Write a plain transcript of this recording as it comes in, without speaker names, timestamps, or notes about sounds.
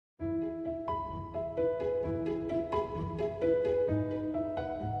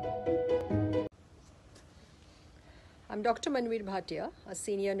I'm Dr. Manvir Bhatia, a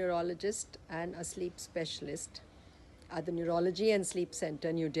senior neurologist and a sleep specialist at the Neurology and Sleep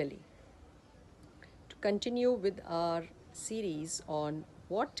Center, New Delhi. To continue with our series on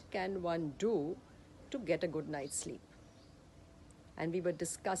what can one do to get a good night's sleep. And we were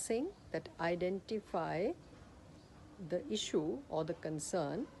discussing that identify the issue or the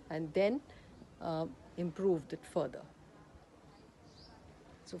concern and then improved it further.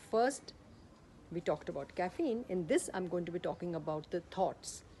 So first, we talked about caffeine. In this, I'm going to be talking about the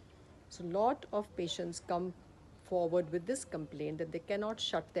thoughts. So a lot of patients come forward with this complaint that they cannot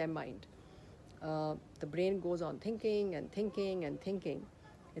shut their mind. The brain goes on thinking and thinking and thinking.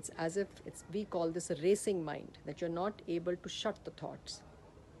 It's as if we call this a racing mind, that you're not able to shut the thoughts.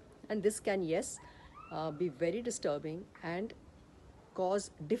 And this can, yes, be very disturbing and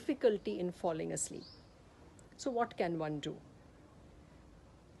cause difficulty in falling asleep. So what can one do?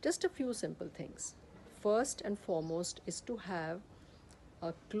 Just a few simple things. First and foremost is to have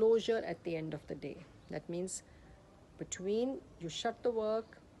a closure at the end of the day. That means between you shut the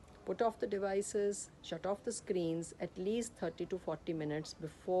work, put off the devices, shut off the screens at least 30 to 40 minutes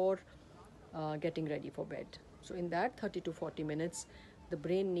before getting ready for bed. So in that 30 to 40 minutes, the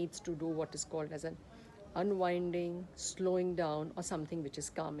brain needs to do what is called as an unwinding, slowing down, or something which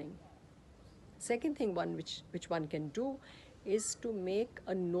is calming. Second thing which one can do is to make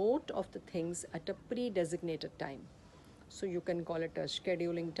a note of the things at a pre-designated time. So you can call it a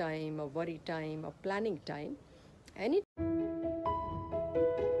scheduling time, a worry time, a planning time. Any